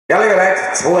Ja, liebe Leute,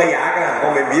 2 Jäger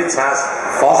haben im Wirtshaus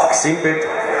Fach gesimpelt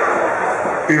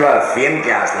über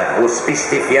Fernglasler, wo das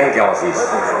beste Fernglas ist.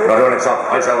 Da hat er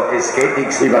gesagt, also es geht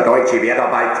nichts über deutsche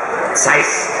Wertarbeit.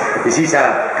 Zeiss, das ist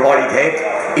eine Qualität,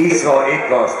 ist zwar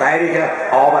etwas teurer,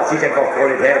 aber es ist einfach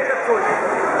Qualität.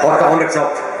 Hat der andere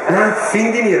gesagt, nein,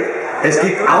 finde ich nicht. Es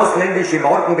gibt ausländische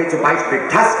Marken, wie zum Beispiel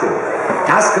Tasco.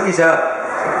 Tasco ist ein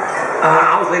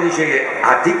ausländischer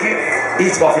Artikel,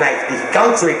 ist zwar vielleicht nicht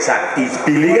ganz so exakt, ist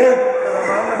billiger,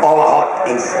 aber hat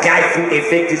den gleichen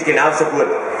Effekt, ist genauso gut.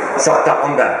 Sagt der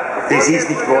andere, das ist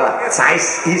nicht wahr,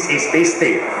 Zeiss ist das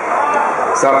Beste.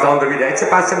 Sagt der andere wieder, jetzt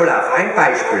pass mal auf, ein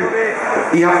Beispiel.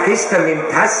 Ich habe gestern mit dem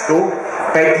Tasco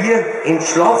bei dir ins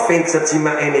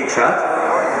Schlaffensterzimmer reingeschaut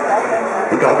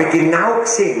und da habe ich genau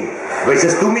gesehen,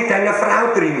 was du mit deiner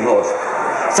Frau drin hast.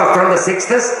 Sagt der andere,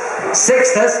 sechstes,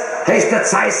 hast der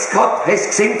Zeiss gehabt, hast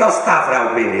gesehen, dass da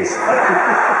Frau drin ist.